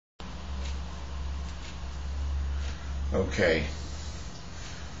Okay.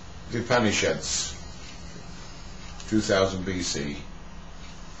 The Upanishads, 2000 BC.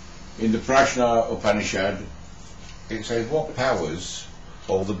 In the Prajna Upanishad, it says, what powers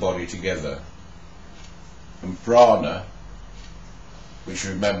hold the body together? And prana, which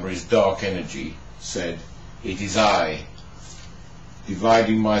remember is dark energy, said, it is I,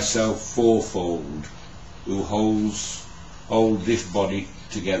 dividing myself fourfold, who hold this body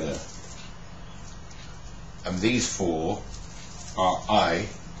together. And these four are I,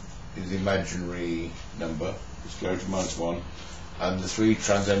 is the imaginary number, it's go to -1, and the three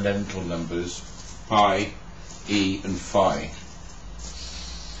transcendental numbers, pi, e and phi.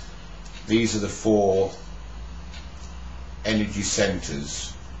 These are the four energy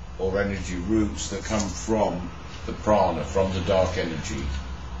centers or energy roots that come from the prana, from the dark energy.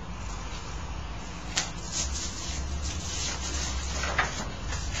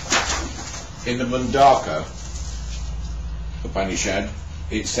 In the Mundaka Upanishad,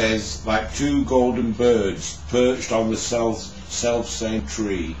 it says, like two golden birds perched on the self-same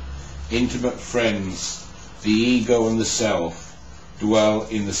tree, intimate friends, the ego and the self dwell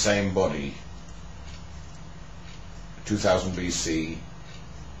in the same body. 2000 BC,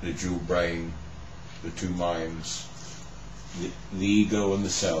 the dual brain, the two minds, the ego and the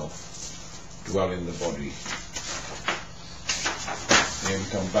self dwell in the body. Then we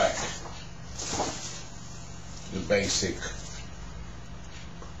come back to the basic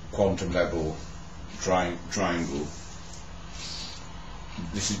quantum level triangle.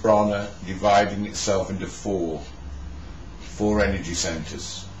 This is prana dividing itself into four energy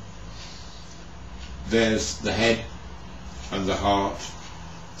centers. There's the head and the heart,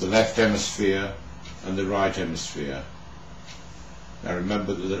 the left hemisphere and the right hemisphere. Now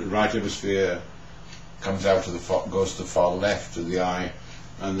remember that the right hemisphere comes out to goes to the far left of the eye,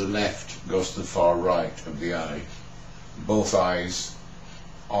 and the left goes to the far right of the eye. Both eyes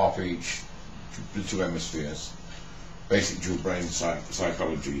are each the two hemispheres. Basic dual brain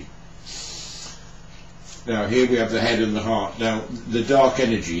psychology. Now here we have the head and the heart. Now the dark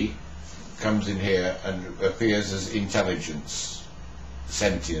energy comes in here and appears as intelligence,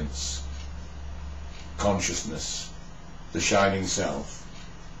 sentience, consciousness, the shining self.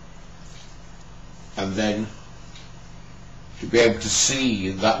 And then to be able to see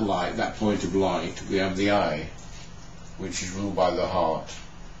that light, that point of light, we have the eye, which is ruled by the heart,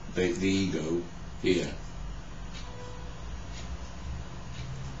 the ego here.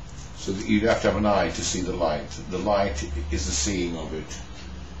 So that you'd have to have an eye to see the light. The light is the seeing of it.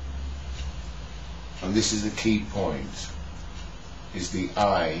 And this is the key point, is the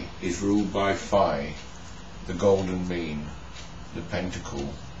eye is ruled by phi, the golden mean, the pentacle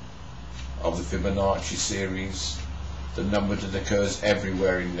of the Fibonacci series, the number that occurs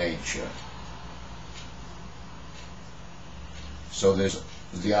everywhere in nature. So there's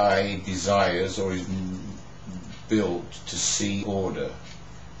the eye desires or is built to see order.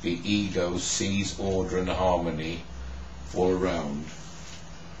 The ego sees order and harmony all around.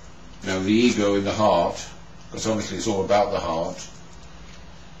 Now the ego in the heart, because obviously it's all about the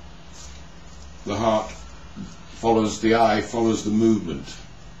heart follows the eye, follows the movement,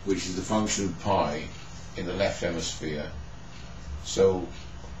 which is the function of pi in the left hemisphere. So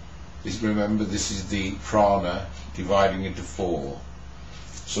remember, this is the prana dividing into four.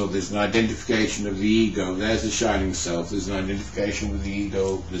 So there's an identification of the ego, there's the shining self, there's an identification with the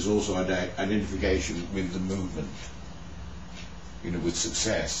ego, there's also identification with the movement, with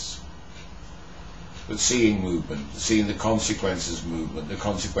success. But seeing movement, seeing the consequences of movement, the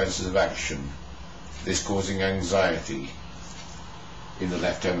consequences of action, this causing anxiety in the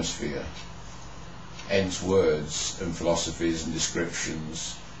left hemisphere. Hence words and philosophies and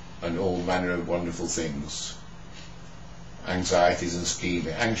descriptions and all manner of wonderful things. Anxieties and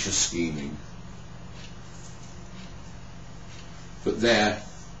scheming, anxious scheming. But there,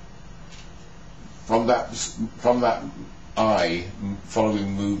 from that eye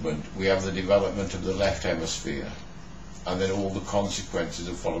following movement, we have the development of the left hemisphere, and then all the consequences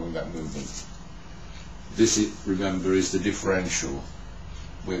of following that movement. This, remember, is the differential.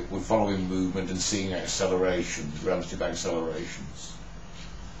 We're following movement and seeing accelerations, relative accelerations.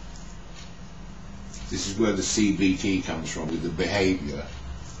 This is where the CBT comes from, with the behaviour,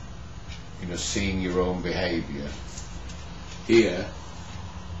 seeing your own behaviour. Here,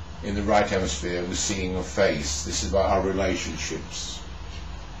 in the right hemisphere, we're seeing a face. This is about our relationships.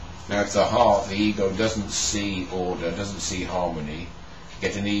 Now if the heart, the ego, doesn't see order, doesn't see harmony,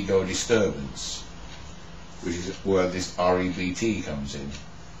 get an ego disturbance, which is where this REBT comes in.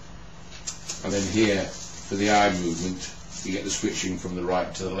 And then here, for the eye movement, you get the switching from the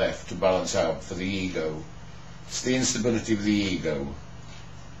right to the left to balance out for the ego It's the instability of the ego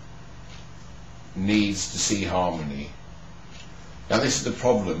needs to see harmony. Now this is the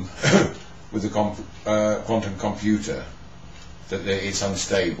problem with the quantum computer, that it's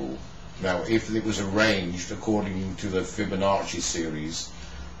unstable. Now if it was arranged according to the Fibonacci series,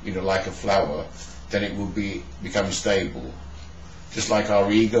 you know, like a flower, then it would become stable. Just like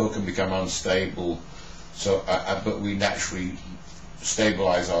our ego can become unstable, so but we naturally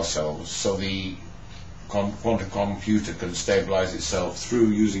stabilize ourselves. So the quantum computer can stabilize itself through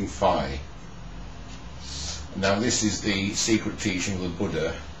using phi. Now this is the secret teaching of the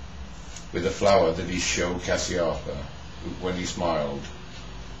Buddha with the flower that he showed Kasyapa when he smiled.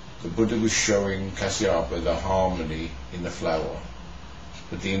 The Buddha was showing Kasyapa the harmony in the flower,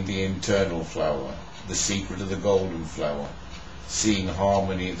 but in the internal flower, the secret of the golden flower, seeing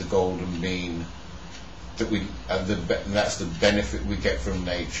harmony at the golden mean, that and that's the benefit we get from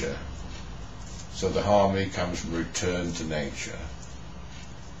nature. So the harmony comes from return to nature.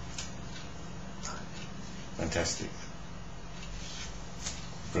 Fantastic.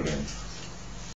 Brilliant.